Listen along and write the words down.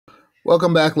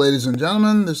Welcome back, ladies and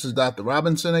gentlemen. This is Dr.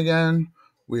 Robinson again.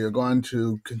 We are going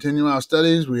to continue our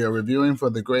studies. We are reviewing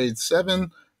for the grade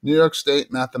 7 New York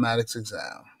State Mathematics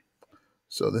exam.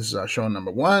 So this is our show number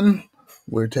 1.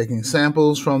 We're taking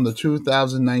samples from the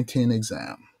 2019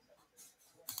 exam.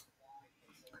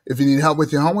 If you need help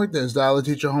with your homework, there's Dial a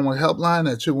Teacher Homework Helpline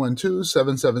at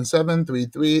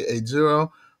 212-777-3380,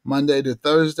 Monday to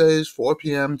Thursdays, 4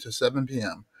 p.m. to 7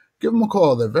 p.m. Give them a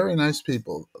call. They're very nice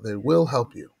people. They will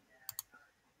help you.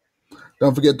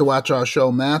 Don't forget to watch our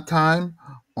show Math Time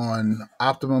on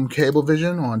Optimum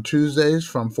Cablevision on Tuesdays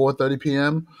from 4:30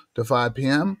 p.m. to 5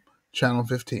 p.m., Channel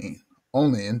 15,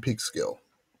 only in Peekskill.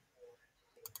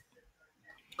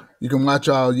 You can watch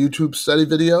our YouTube study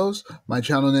videos. My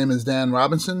channel name is Dan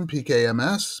Robinson,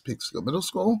 PKMS, Peekskill Middle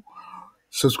School.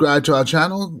 Subscribe to our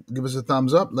channel. Give us a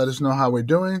thumbs up. Let us know how we're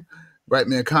doing. Write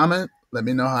me a comment. Let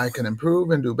me know how I can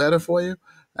improve and do better for you.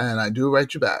 And I do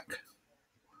write you back.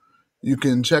 You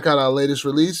can check out our latest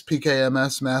release,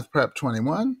 PKMS Math Prep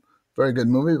 21. Very good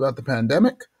movie about the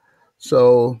pandemic.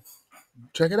 So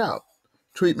check it out.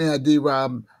 Tweet me at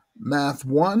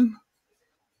drobmath1.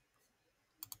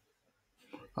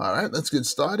 All right, let's get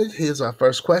started. Here's our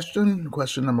first question.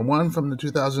 Question number 1 from the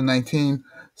 2019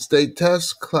 state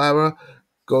test. Clara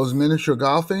goes miniature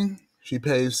golfing. She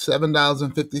pays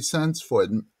 $7.50 for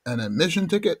an admission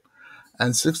ticket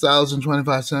and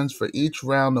 $6.25 for each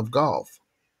round of golf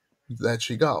that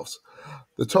she golfs.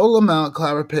 The total amount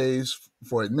Clara pays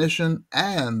for admission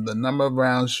and the number of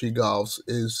rounds she golfs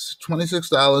is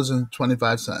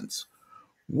 $26.25.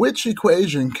 Which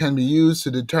equation can be used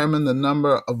to determine the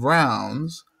number of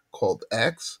rounds, called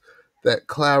X, that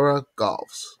Clara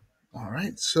golfs? All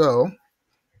right, so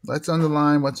let's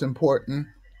underline what's important.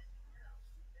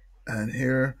 And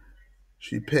here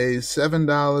she pays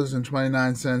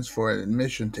 $7.29 for an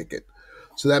admission ticket.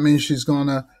 So that means she's going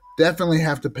to definitely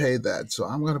have to pay that. So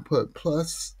I'm going to put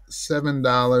plus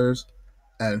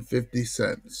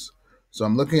 $7.50. So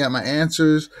I'm looking at my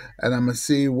answers, and I'm going to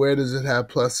see where does it have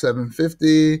plus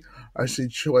 $7.50. I see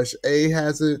choice A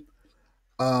has it.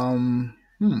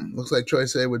 Looks like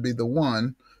choice A would be the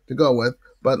one to go with.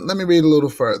 But let me read a little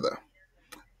further.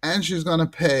 And she's going to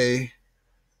pay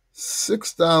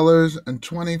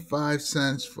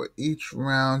 $6.25 for each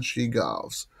round she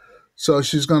golfs. So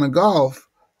she's going to golf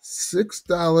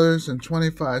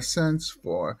 $6.25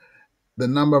 for the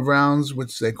number of rounds,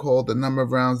 which they call the number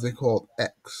of rounds they call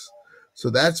X. So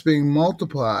that's being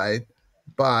multiplied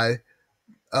by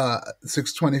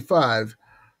 625.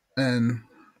 And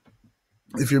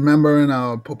if you remember in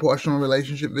our proportional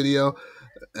relationship video,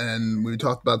 and we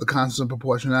talked about the constant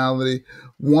proportionality,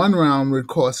 one round would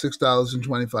cost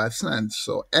 $6.25.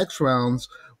 So X rounds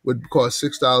would cost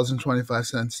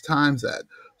 $6.25 times that.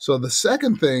 So the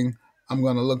second thing I'm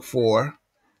going to look for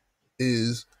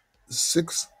is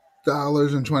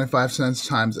 $6.25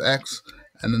 times X.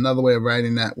 And another way of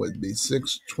writing that would be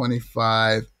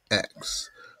 625X.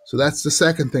 So that's the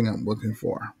second thing I'm looking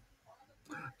for.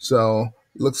 So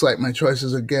looks like my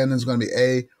choices again is going to be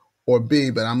A or B,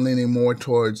 but I'm leaning more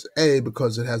towards A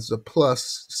because it has the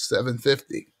plus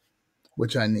 750,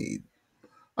 which I need.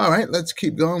 All right, let's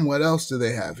keep going. What else do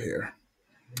they have here?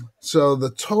 So the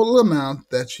total amount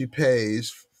that she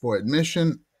pays for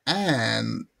admission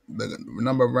and the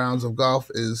number of rounds of golf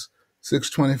is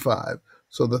 $625.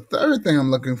 So the third thing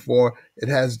I'm looking for, it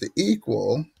has to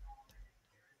equal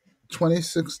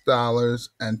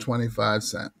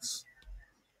 $26.25.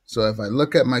 So if I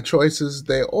look at my choices,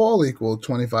 they all equal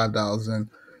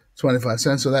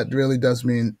 $25.25. So that really does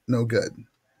mean no good.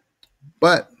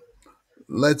 But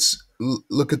let's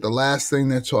look at the last thing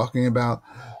they're talking about.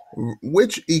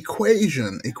 Which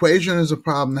equation? Equation is a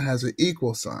problem that has an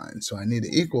equal sign. So I need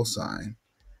an equal sign.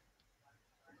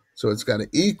 So it's got to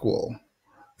equal.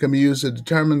 Can be used to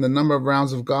determine the number of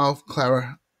rounds of golf.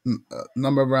 Clara,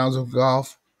 number of rounds of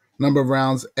golf, number of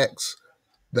rounds X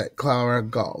that Clara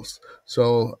golfs.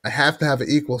 So I have to have an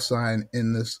equal sign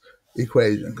in this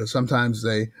equation because sometimes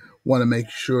they want to make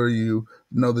sure you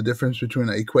know the difference between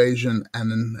an equation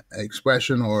and an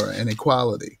expression or an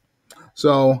equality.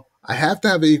 So I have to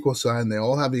have an equal sign. They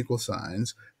all have equal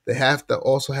signs. They have to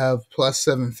also have plus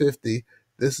 750.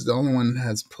 This is the only one that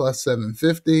has plus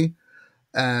 750.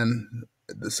 And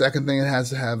the second thing, it has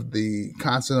to have the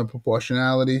constant of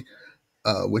proportionality,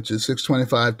 which is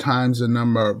 625 times the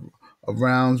number of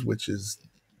rounds, which is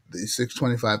the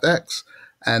 625X,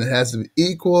 and it has to be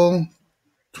equal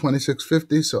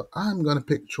 2650. So I'm going to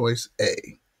pick choice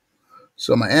A.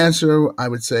 So my answer, I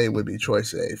would say, would be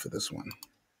choice A for this one.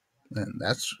 And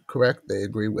that's correct. They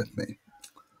agree with me.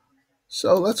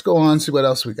 So let's go on and see what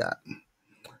else we got.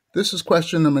 This is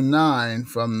question number 9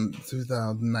 from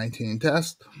 2019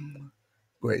 test,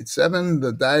 grade 7.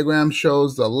 The diagram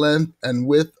shows the length and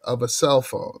width of a cell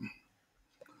phone.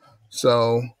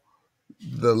 So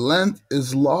the length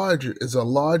is a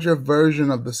larger version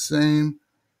of the same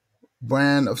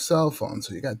brand of cell phone.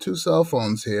 So you got two cell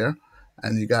phones here,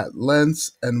 and you got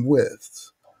lengths and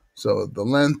widths. So the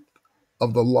length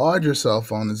of the larger cell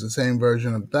phone is the same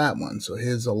version of that one. So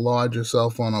here's a larger cell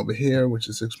phone over here, which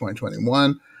is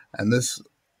 6.21, and this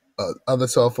other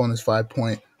cell phone is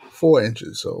 5.4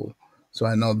 inches. So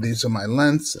I know these are my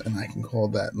lengths, and I can call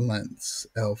that lengths,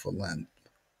 L for length.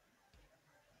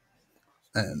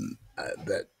 And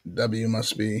that W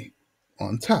must be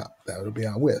on top. That would be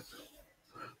our width.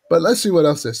 But let's see what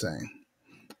else they're saying.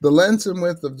 The length and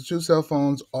width of the two cell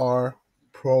phones are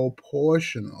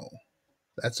proportional.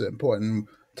 That's an important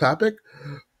topic.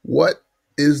 What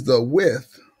is the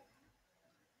width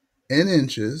in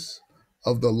inches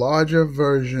of the larger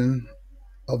version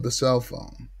of the cell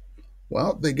phone?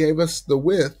 Well, they gave us the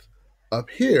width up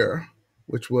here,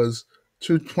 which was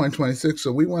 2.26,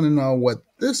 so we want to know what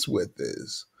this width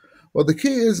is. Well, the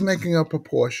key is making a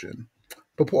proportion.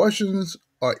 Proportions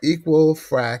are equal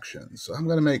fractions. So I'm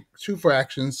going to make two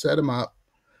fractions, set them up,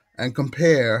 and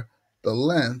compare the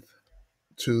length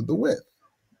to the width.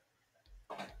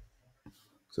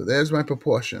 So there's my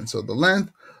proportion. So the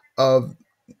length of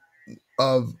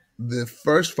the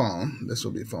first phone, this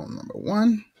will be phone number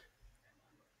 1,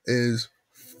 is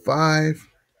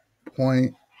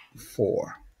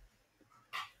 5.4.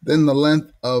 Then the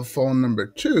length of phone number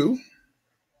 2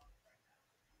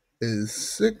 is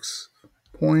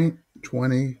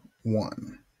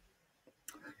 6.21.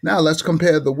 Now let's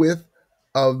compare the width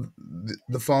of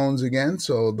the phones again.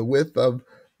 So the width of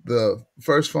the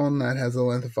first phone that has a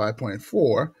length of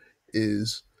 5.4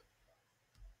 is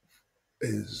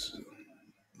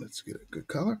let's get a good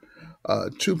color,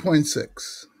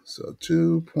 2.6. So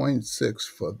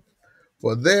 2.6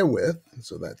 for their width.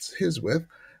 So that's his width.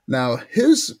 Now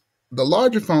the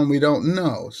larger phone we don't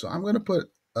know. So I'm going to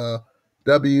put a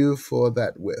W for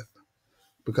that width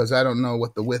because I don't know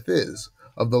what the width is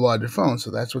of the larger phone.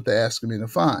 So that's what they're asking me to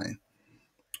find.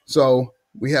 So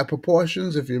we have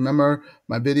proportions. If you remember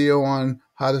my video on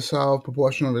how to solve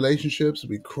proportional relationships,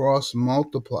 we cross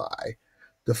multiply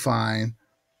to find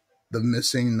the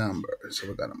missing number. So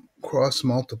we're going to cross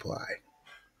multiply.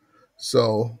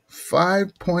 So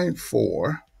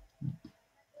 5.4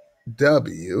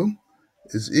 W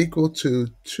is equal to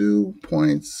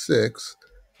 2.6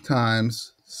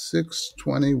 times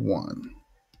 621.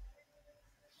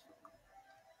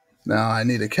 Now I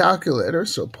need a calculator,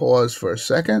 so pause for a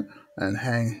second and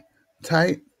hang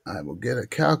tight. I will get a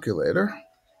calculator.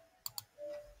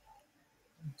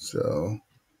 So,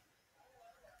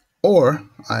 or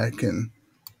I can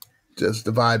just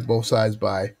divide both sides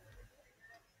by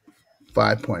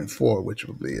 5.4, which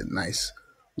will be a nice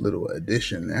little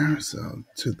addition there. So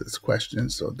to this question,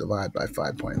 so divide by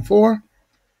 5.4,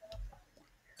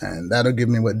 and that'll give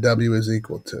me what W is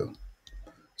equal to.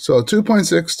 So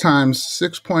 2.6 times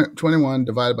 6.21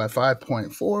 divided by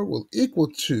 5.4 will equal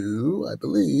to, I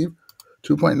believe,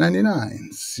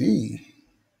 2.99. C,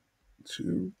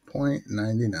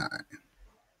 2.99.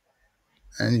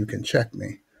 And you can check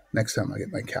me next time I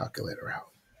get my calculator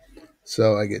out.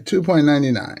 So I get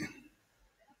 2.99,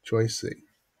 choice C.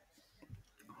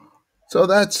 So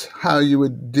that's how you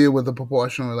would deal with a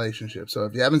proportional relationship. So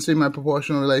if you haven't seen my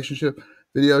proportional relationship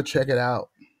video, check it out.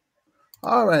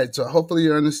 All right, so hopefully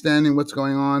you're understanding what's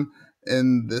going on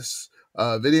in this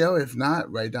video. If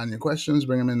not, write down your questions,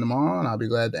 bring them in tomorrow, and I'll be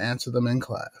glad to answer them in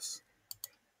class.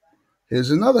 Here's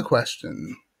another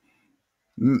question.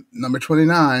 Number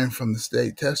 29 from the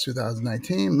state test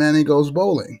 2019. Manny goes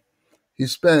bowling. He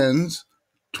spends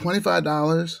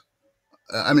 $25.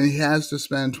 He has to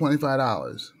spend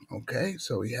 $25. Okay,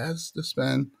 so he has to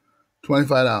spend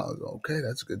 $25. Okay,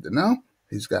 that's good to know.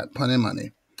 He's got plenty of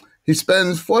money. He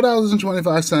spends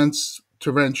 $4.25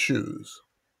 to rent shoes.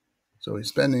 So he's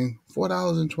spending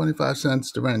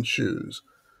 $4.25 to rent shoes.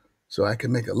 So I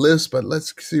can make a list, but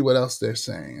let's see what else they're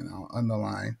saying, and I'll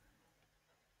underline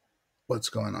what's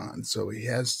going on. So he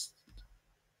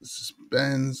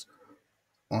spends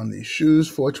on these shoes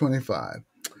 $4.25.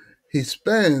 He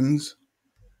spends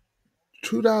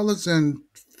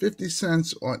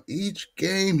 $2.50 on each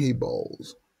game he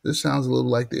bowls. This sounds a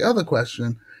little like the other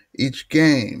question, each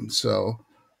game. So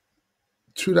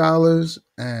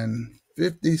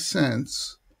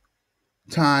 $2.50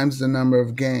 times the number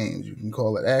of games. You can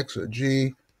call it X or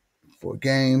G for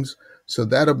games. So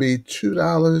that'll be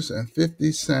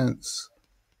 $2.50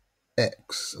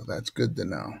 X. So that's good to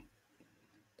know.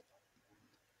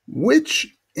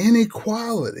 Which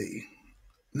Inequality.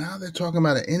 Now they're talking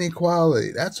about an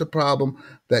inequality. That's a problem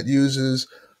that uses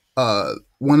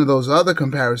one of those other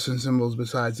comparison symbols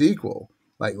besides equal,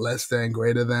 like less than,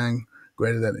 greater than,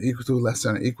 equal to, less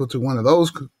than, or equal to, one of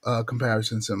those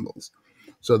comparison symbols.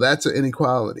 So that's an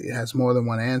inequality. It has more than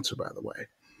one answer, by the way.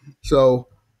 So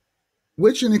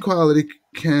which inequality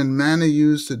can Manny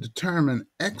use to determine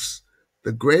X,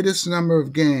 the greatest number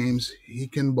of games he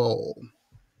can bowl?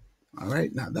 All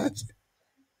right, now that's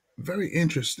very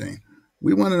interesting.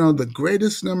 We want to know the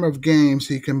greatest number of games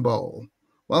he can bowl.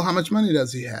 Well, how much money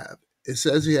does he have? It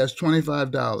says he has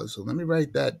 $25. So let me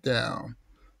write that down.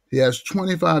 He has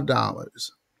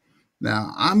 $25.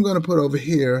 Now I'm going to put over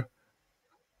here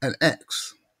an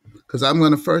X because I'm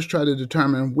going to first try to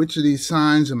determine which of these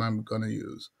signs am I going to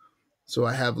use. So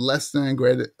I have less than,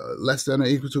 less than or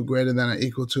equal to, greater than or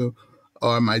equal to,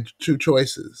 are my two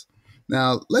choices.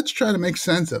 Now let's try to make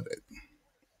sense of it.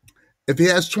 If he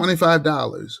has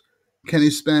 $25, can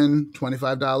he spend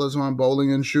 $25 on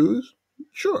bowling and shoes?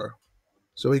 Sure.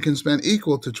 So he can spend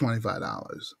equal to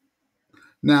 $25.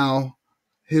 Now,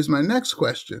 here's my next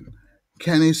question.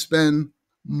 Can he spend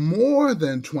more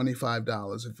than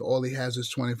 $25 if all he has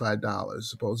is $25?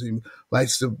 Suppose he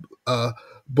likes to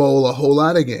bowl a whole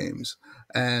lot of games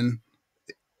and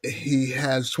he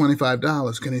has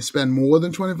 $25. Can he spend more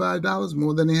than $25,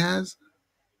 more than he has?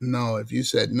 No, if you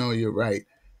said no, you're right.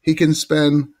 He can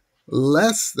spend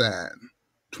less than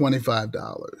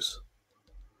 $25.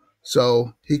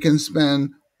 So he can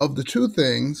spend, of the two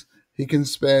things, he can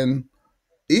spend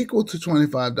equal to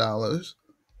 $25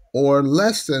 or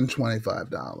less than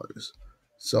 $25.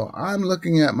 So I'm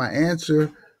looking at my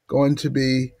answer going to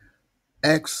be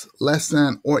X less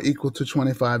than or equal to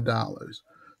 $25.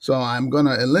 So I'm going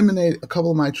to eliminate a couple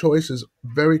of my choices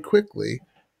very quickly.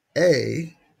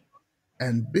 A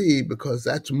and B, because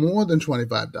that's more than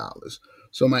 $25.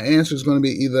 So my answer is going to be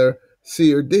either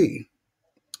C or D.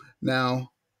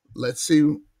 Now, let's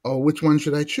see, which one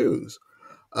should I choose?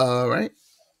 All right.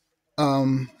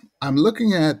 I'm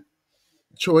looking at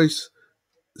choice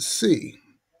C,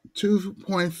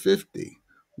 2.50.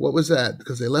 What was that?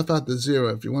 Because they left out the zero.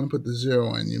 If you want to put the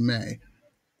zero in, you may.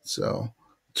 So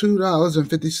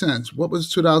 $2.50. What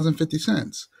was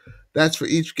 $2.50? That's for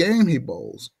each game he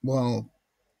bowls. Well,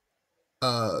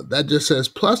 that just says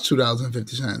plus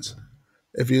 $2.50.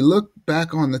 If you look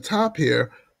back on the top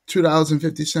here,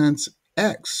 $2.50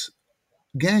 X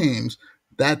games,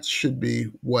 that should be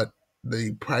what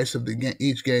the price of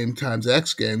each game times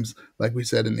X games, like we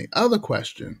said in the other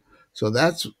question. So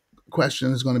that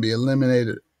question is going to be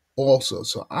eliminated also.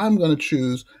 So I'm going to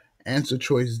choose answer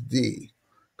choice D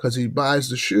because he buys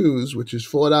the shoes, which is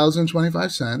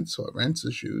 $4.25, so it rents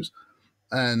the shoes,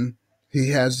 and he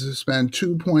has to spend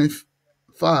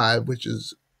 2.5, which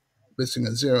is missing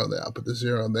a zero there. I'll put the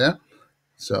zero there.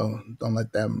 So don't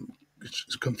let them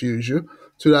confuse you.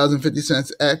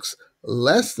 $2.50 X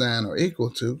less than or equal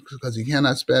to, because he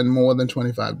cannot spend more than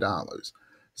 $25.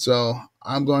 So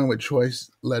I'm going with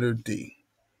choice letter D.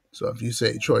 So if you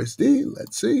say choice D,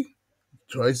 let's see.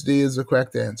 Choice D is the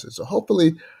correct answer. So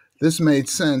hopefully this made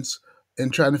sense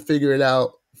in trying to figure it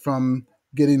out from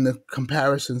getting the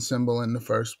comparison symbol in the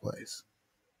first place.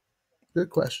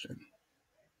 Good question.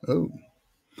 Oh.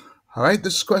 All right,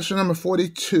 this is question number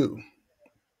 42.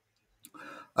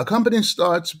 A company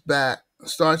starts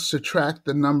to track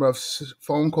the number of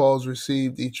phone calls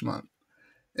received each month.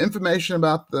 Information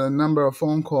about the number of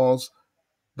phone calls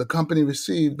the company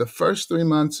received the first 3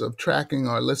 months of tracking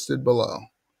are listed below.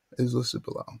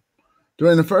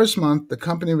 During the first month, the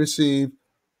company received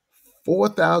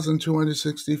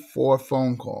 4,264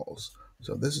 phone calls.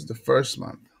 So this is the first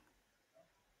month.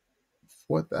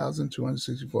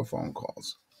 4,264 phone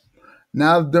calls.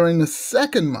 Now, during the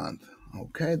second month,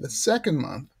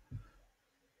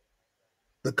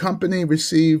 the company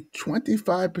received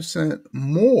 25%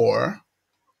 more,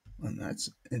 and that's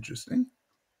interesting,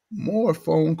 more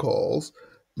phone calls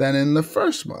than in the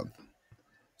first month.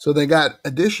 So they got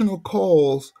additional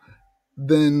calls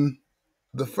than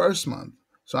the first month.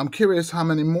 So I'm curious how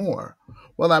many more.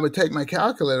 Well, I would take my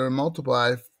calculator and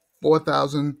multiply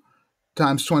 4,000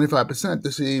 times 25%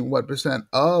 to see what percent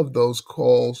of those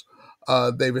calls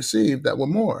they received that were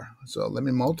more. So let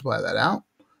me multiply that out.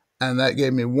 And that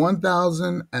gave me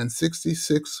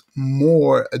 1,066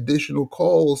 more additional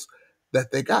calls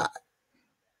that they got.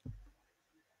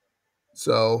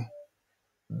 So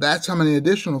that's how many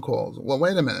additional calls. Well,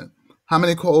 wait a minute. How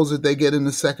many calls did they get in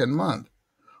the second month?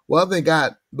 Well, they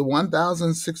got the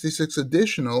 1,066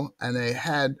 additional, and they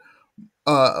had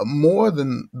more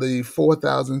than the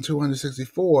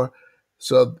 4,264.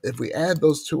 So if we add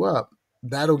those two up,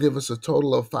 that'll give us a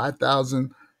total of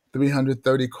 5,000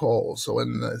 5,330 calls. So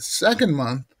in the second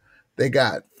month, they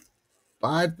got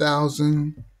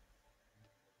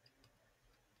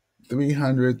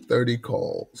 5,330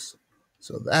 calls.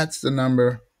 So that's the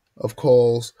number of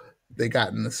calls they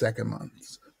got in the second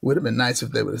month. Would have been nice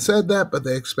if they would have said that, but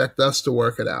they expect us to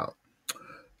work it out.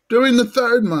 During the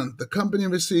third month, the company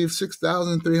received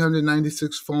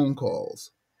 6,396 phone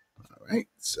calls. All right,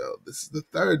 so this is the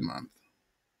third month.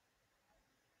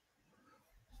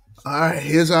 All right,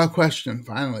 here's our question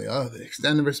finally. Oh, the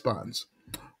extended response.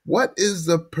 What is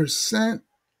the percent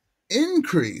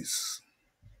increase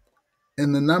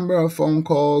in the number of phone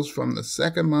calls from the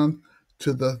second month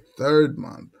to the third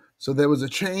month? So there was a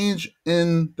change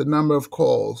in the number of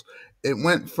calls. It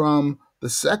went from the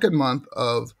second month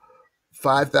of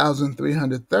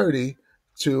 5,330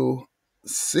 to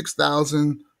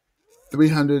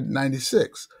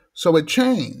 6,396. So it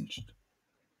changed.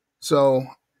 So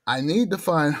I need to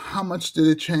find how much did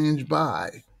it change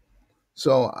by.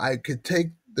 So I could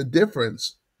take the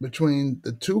difference between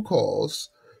the two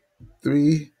calls,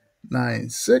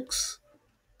 396,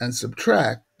 and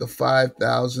subtract the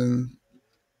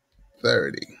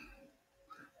 5,030.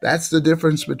 That's the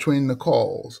difference between the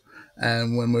calls.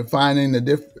 And when we're finding the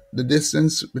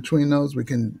distance between those, we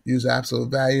can use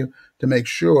absolute value to make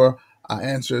sure our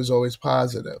answer is always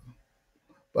positive.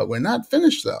 But we're not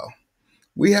finished though.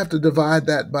 We have to divide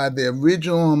that by the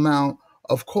original amount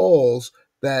of calls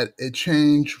that it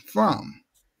changed from.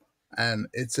 And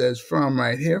it says from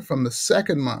right here, from the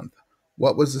second month.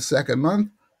 What was the second month?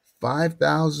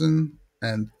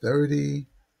 5,030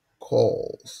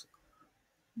 calls.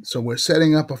 So we're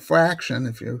setting up a fraction.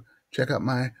 If you check out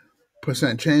my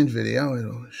percent change video,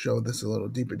 it'll show this a little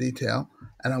deeper detail.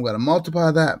 And I'm going to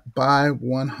multiply that by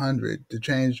 100 to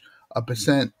change a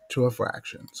percent to a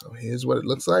fraction. So here's what it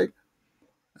looks like.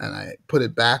 And I put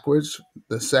it backwards,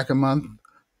 the second month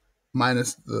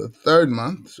minus the third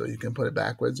month. So you can put it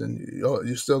backwards and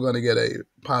you're still going to get a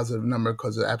positive number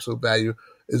because the absolute value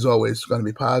is always going to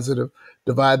be positive.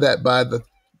 Divide that by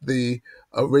the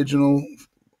original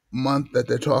month that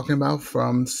they're talking about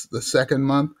from the second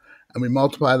month, and we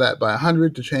multiply that by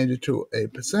 100 to change it to a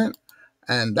percent,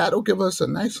 and that'll give us a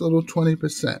nice little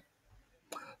 20%.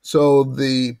 So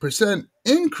the percent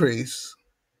increase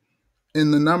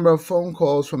in the number of phone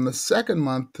calls from the second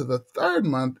month to the third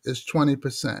month is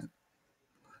 20%.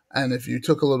 And if you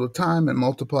took a little time and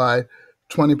multiplied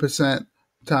 20%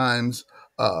 times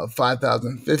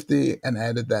 5,050 and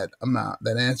added that amount,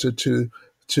 that answer to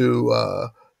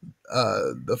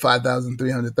the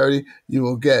 5,330, you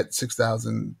will get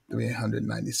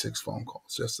 6,396 phone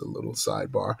calls. Just a little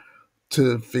sidebar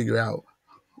to figure out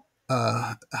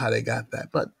how they got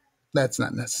that, but that's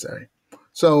not necessary.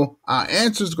 So our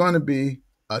answer is going to be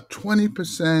a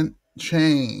 20%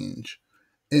 change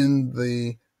in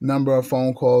the number of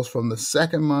phone calls from the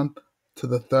second month to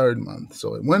the third month.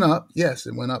 So it went up. Yes,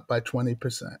 it went up by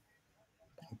 20%.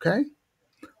 Okay?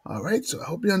 All right, so I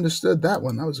hope you understood that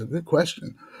one. That was a good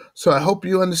question. So I hope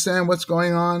you understand what's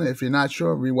going on. If you're not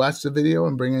sure, rewatch the video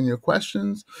and bring in your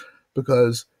questions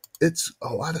because it's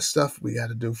a lot of stuff we got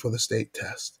to do for the state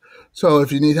test. So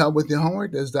if you need help with your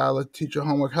homework, there's dial a teacher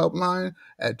homework helpline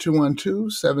at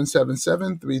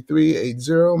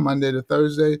 212-777-3380, Monday to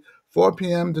Thursday, 4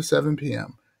 p.m. to 7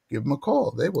 p.m. Give them a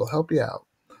call. They will help you out.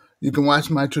 You can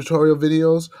watch my tutorial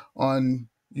videos on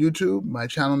YouTube. My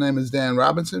channel name is Dan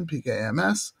Robinson,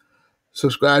 PKMS.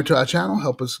 Subscribe to our channel.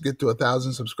 Help us get to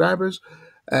 1,000 subscribers.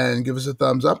 And give us a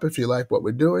thumbs up if you like what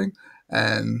we're doing.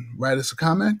 And write us a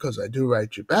comment because I do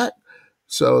write you back.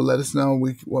 So let us know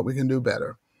what we can do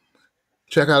better.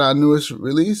 Check out our newest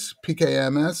release,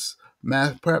 PKMS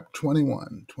Math Prep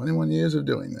 21. 21 years of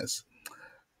doing this.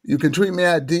 You can tweet me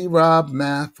at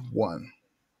drobmath1.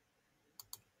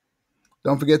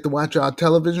 Don't forget to watch our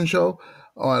television show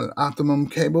on Optimum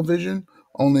Cablevision,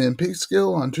 only in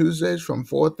Peekskill on Tuesdays from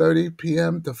 4:30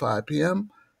 p.m. to 5 p.m.,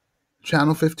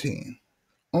 Channel 15,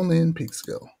 only in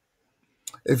Peekskill.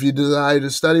 If you desire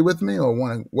to study with me or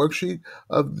want a worksheet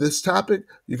of this topic,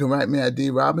 you can write me at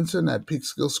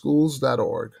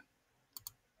drobinson@peekskillschools.org.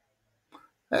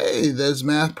 Hey, there's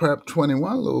Math Prep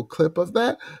 21, a little clip of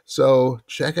that. So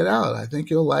check it out. I think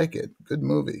you'll like it. Good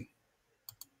movie.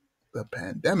 The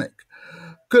Pandemic.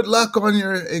 Good luck on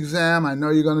your exam. I know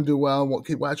you're going to do well. We'll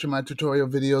keep watching my tutorial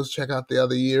videos. Check out the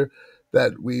other year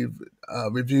that we've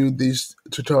reviewed these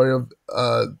tutorial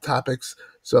topics.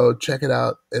 So check it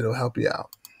out. It'll help you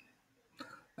out.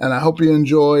 And I hope you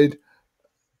enjoyed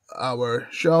our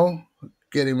show,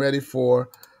 getting ready for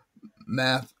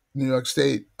New York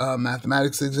State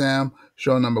mathematics exam,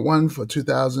 show number 1 for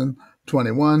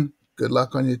 2021. Good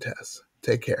luck on your test.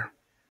 Take care.